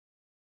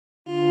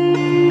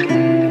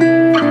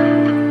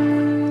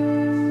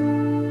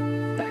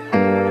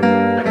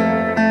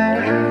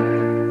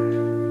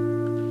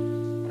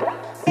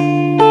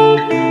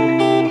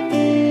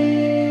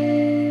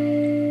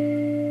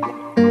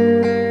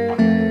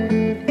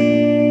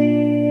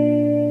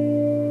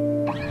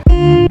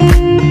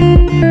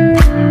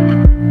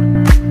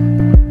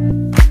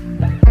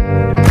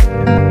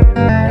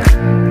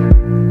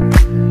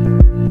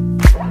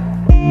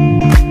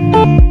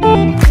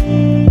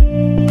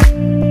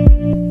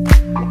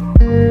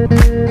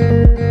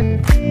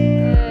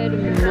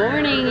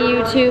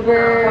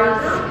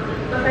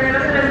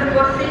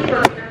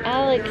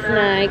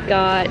I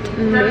got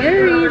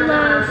married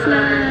last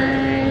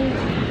night.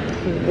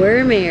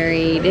 We're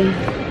married.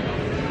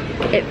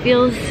 It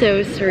feels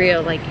so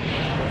surreal. Like,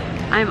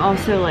 I'm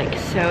also like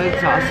so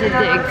exhausted.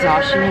 The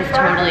exhaustion has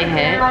totally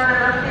hit,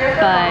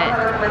 but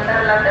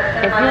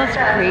it feels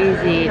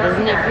crazy.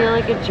 Doesn't it feel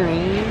like a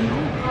dream?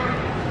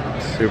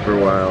 Super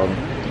wild.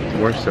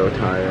 We're so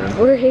tired.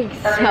 We're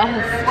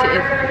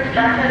exhausted.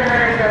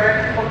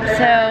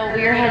 So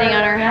we are heading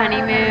on our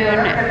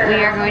honeymoon.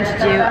 We are going to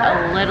do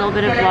a little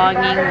bit of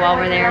vlogging while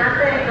we're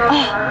there.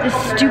 Oh, this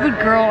stupid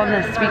girl on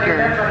the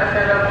speaker.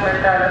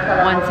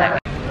 1 second.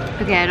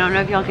 Okay, I don't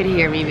know if y'all could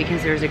hear me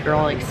because there's a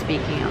girl like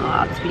speaking on the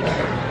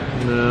loudspeaker.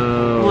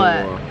 No.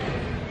 What?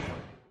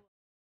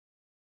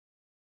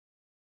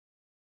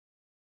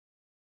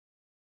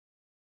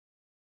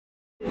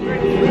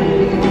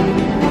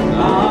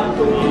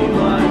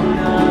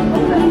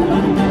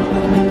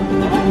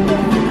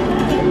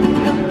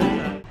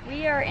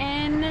 We are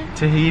in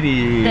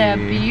Tahiti. the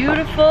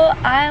beautiful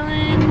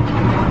island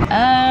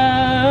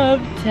of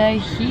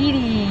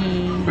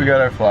Tahiti. We got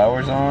our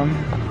flowers on.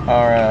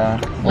 Our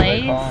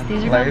Lays.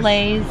 These are called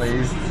lays.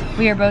 Lays.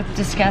 We are both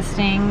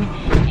disgusting,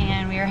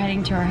 and we are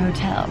heading to our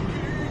hotel.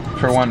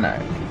 For one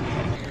night.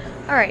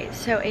 Alright,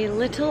 so a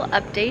little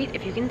update,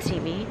 if you can see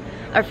me.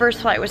 Our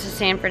first flight was to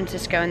San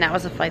Francisco, and that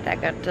was a flight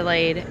that got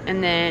delayed.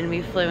 And then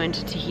we flew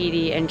into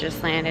Tahiti and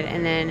just landed.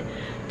 And then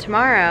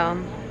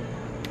tomorrow,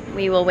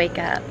 we will wake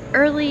up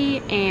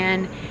early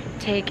and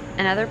take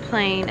another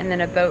plane and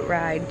then a boat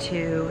ride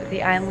to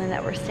the island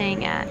that we're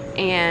staying at.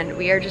 And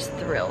we are just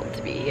thrilled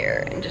to be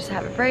here and just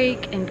have a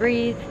break and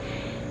breathe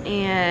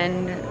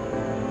and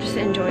just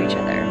enjoy each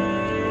other.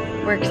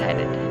 We're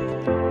excited.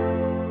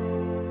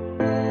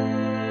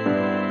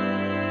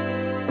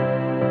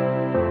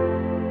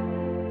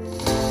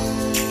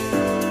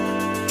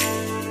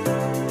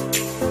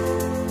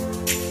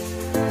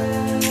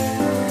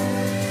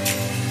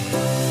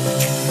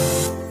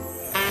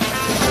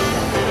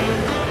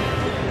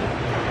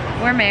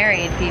 We're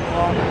married,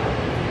 people.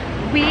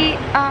 We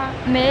are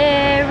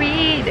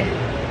married.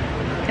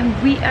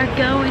 And we are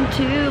going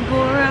to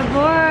Bora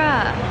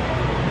Bora.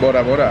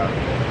 Bora Bora.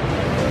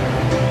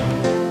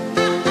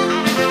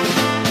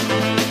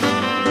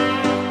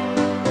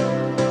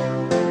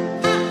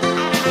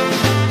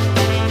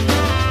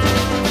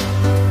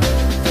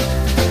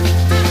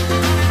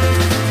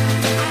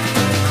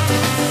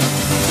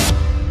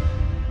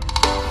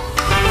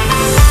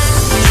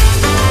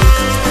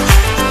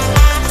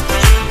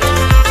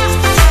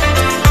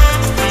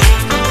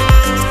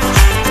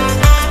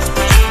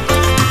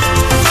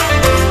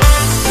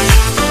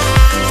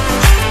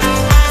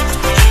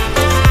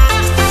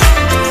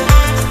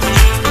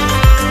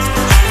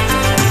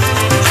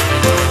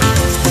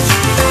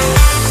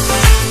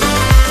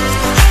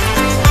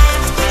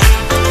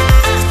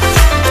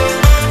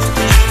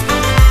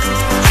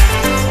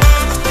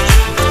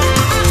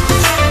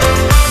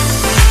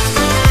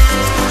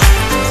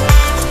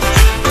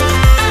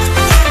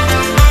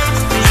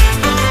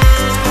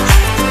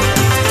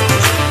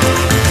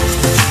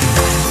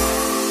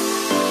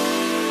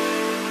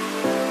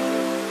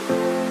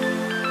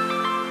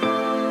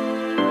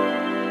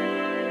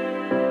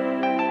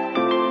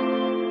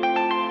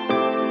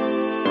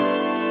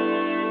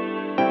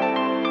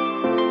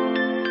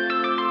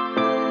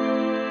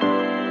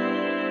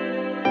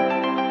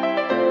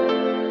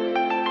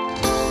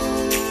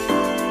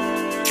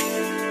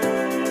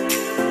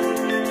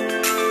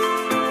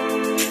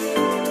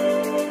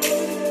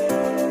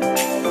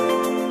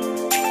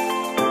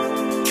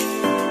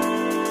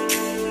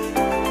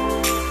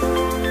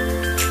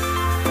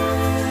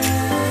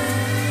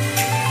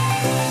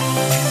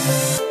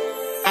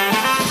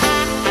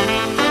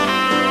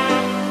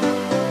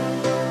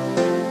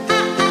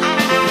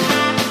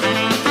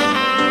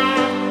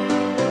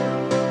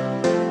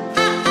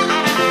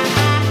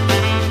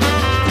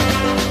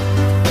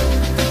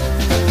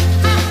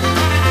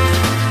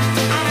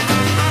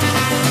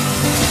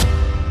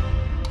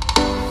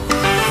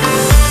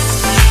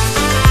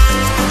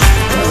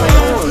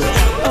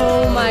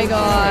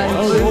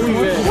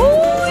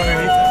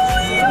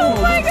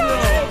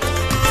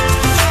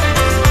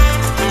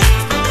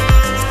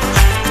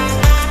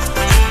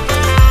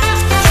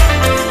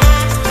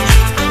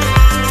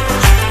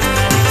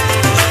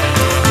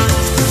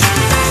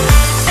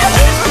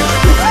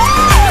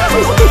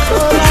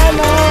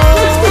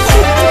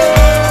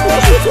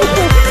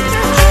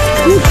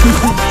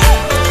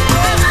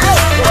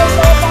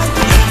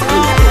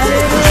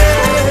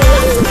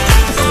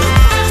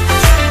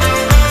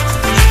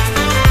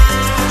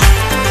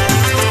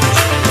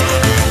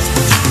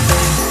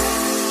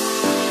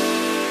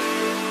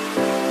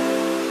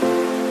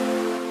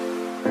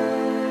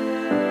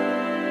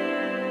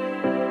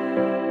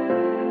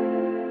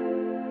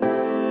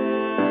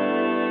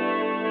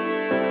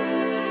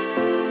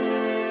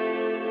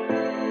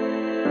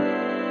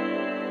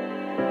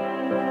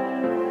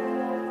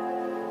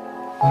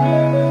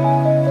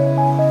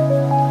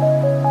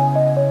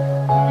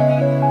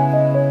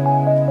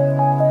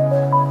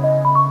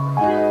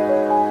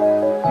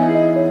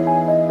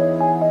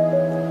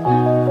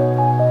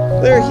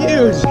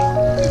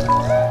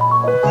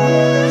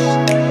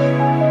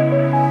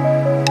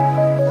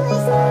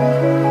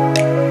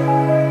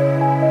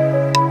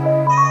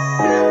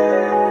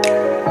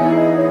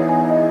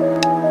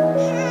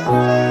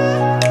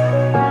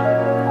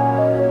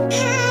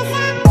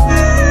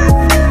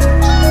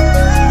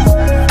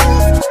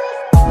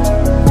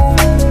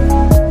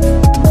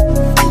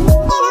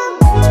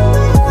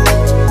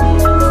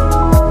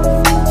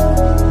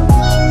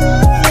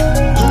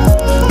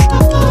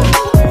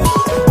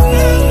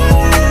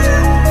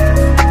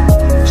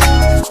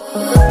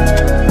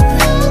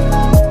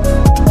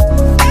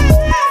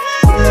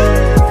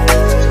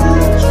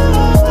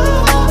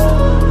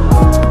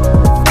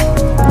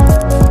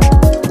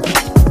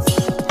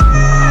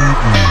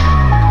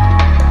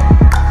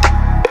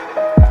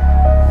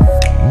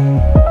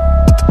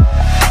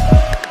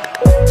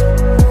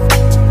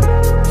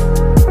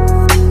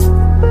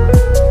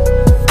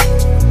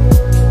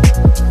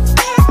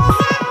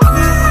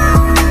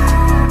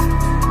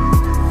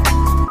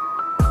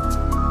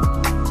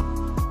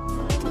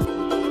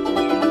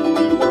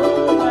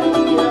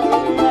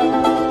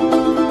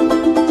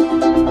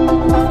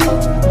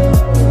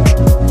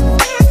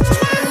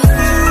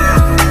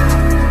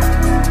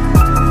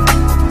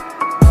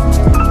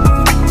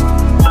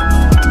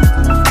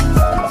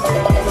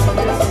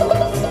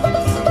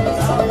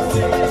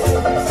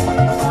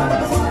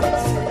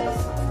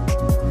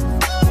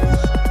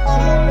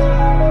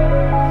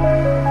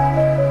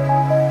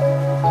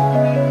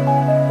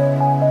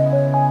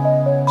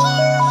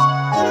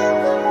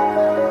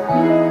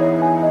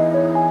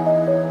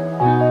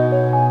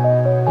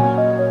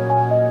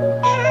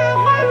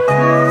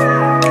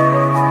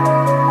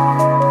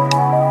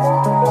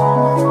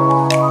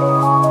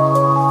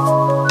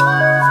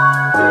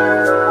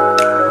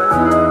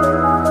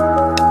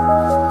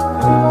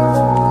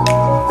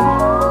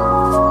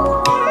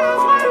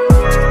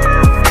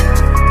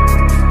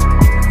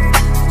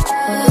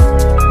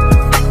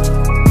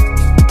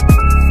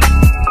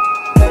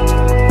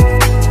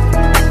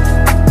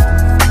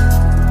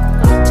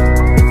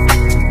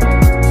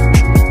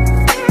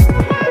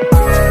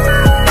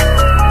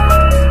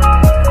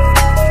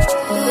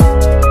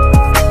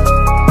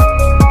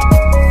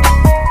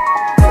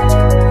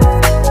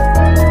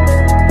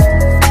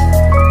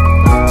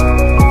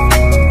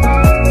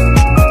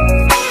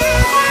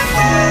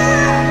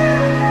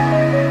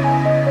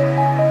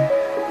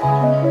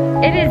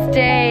 It is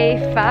day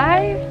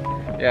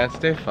 5. Yeah, it's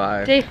day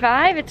 5. Day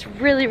 5. It's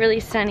really, really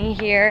sunny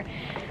here.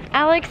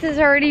 Alex is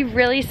already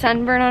really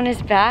sunburned on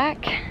his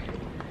back.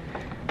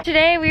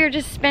 Today we are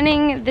just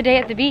spending the day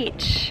at the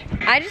beach.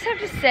 I just have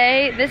to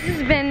say, this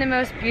has been the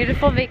most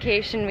beautiful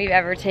vacation we've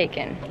ever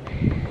taken.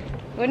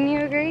 Wouldn't you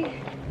agree?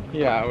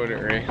 Yeah, I would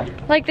agree.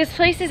 Like, this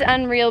place is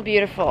unreal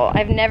beautiful.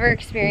 I've never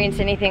experienced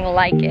anything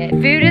like it.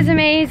 Food is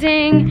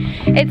amazing.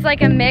 It's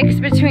like a mix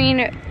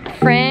between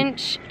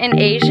French and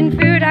Asian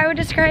food, I would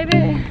describe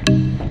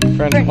it.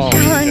 French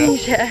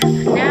Polynesia.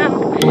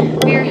 Now,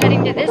 we are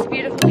heading to this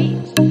beautiful beach.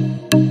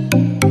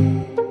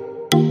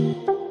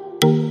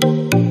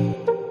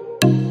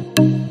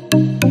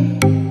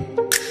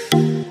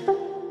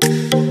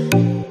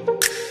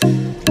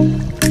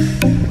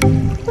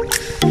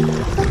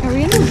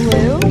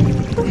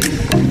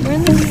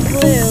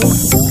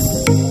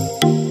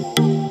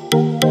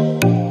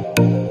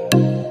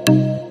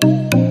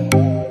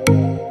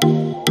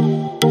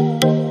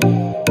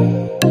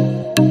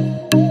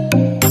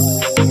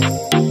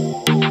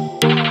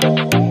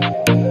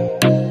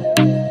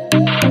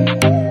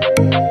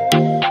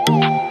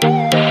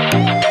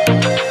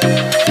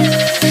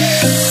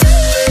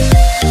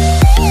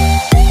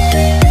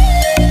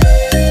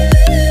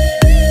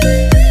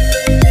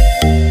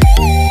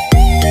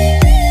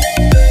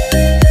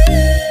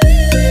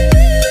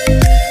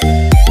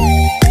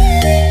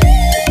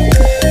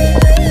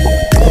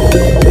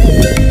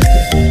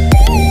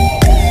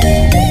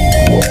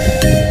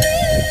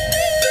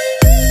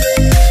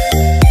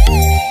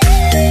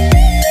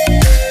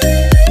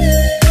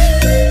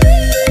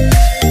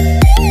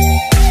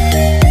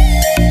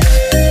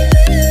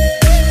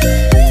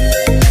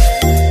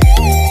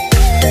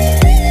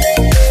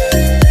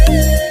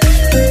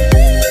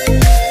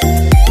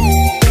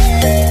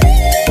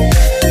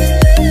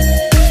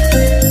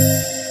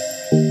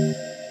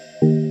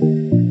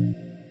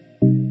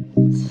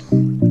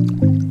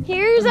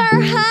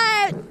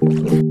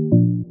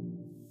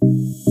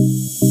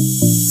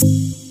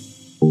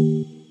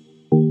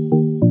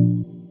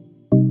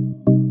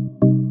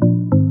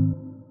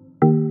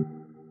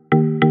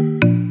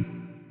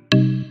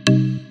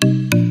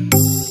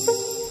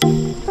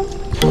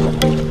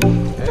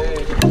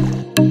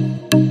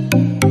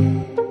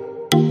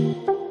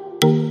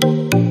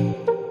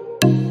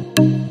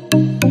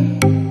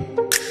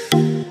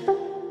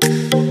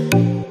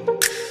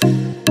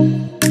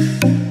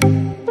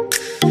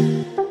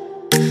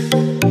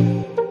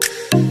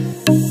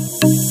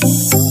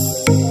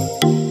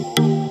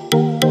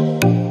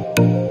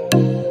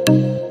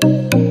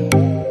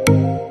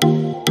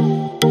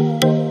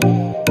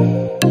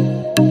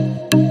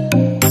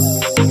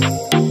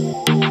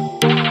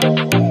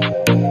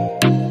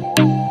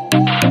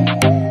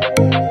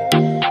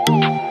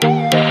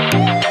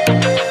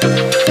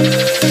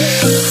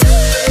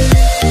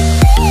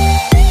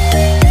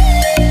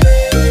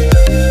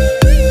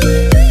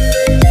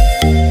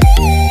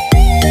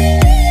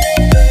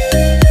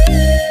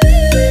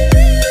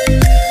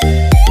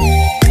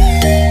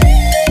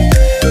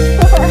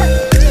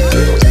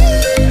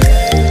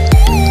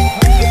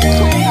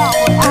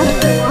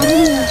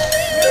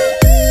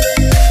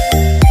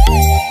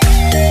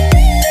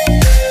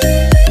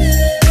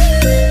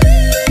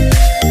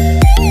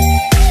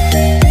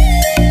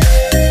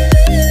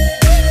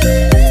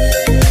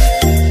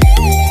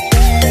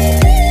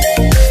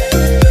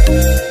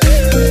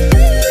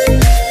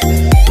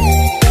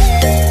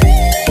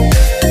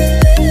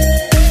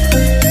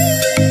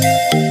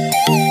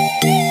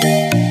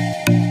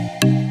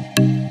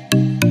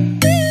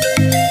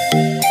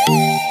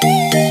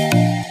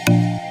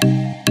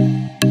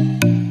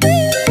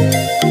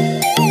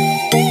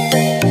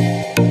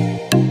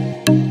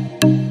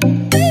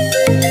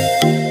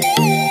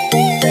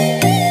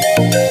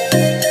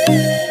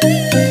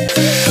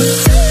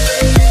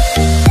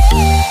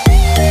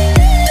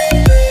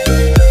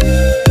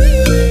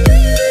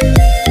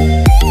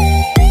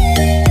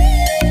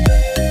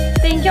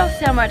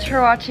 Much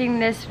for watching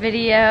this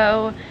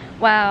video.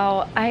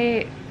 Wow,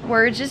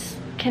 words just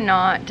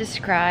cannot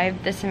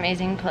describe this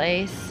amazing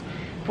place.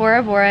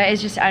 Bora Bora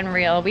is just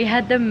unreal. We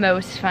had the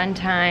most fun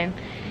time.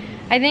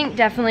 I think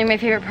definitely my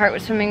favorite part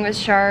was swimming with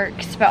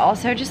sharks, but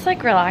also just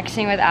like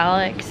relaxing with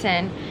Alex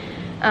and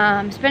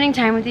spending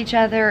time with each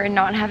other and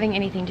not having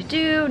anything to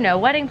do, no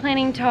wedding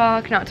planning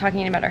talk, not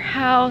talking about our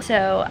house.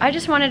 So I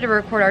just wanted to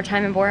record our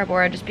time in Bora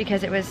Bora just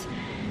because it was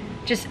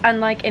just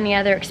unlike any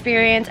other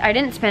experience. I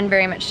didn't spend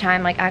very much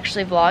time like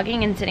actually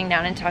vlogging and sitting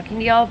down and talking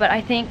to y'all, but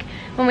I think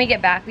when we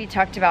get back we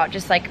talked about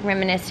just like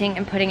reminiscing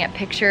and putting up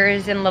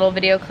pictures and little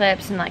video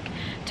clips and like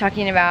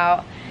talking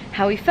about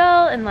how we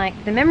felt and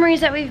like the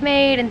memories that we've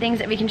made and things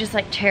that we can just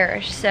like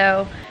cherish.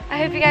 So I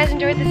hope you guys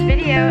enjoyed this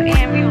video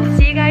and we will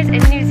see you guys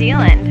in New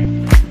Zealand.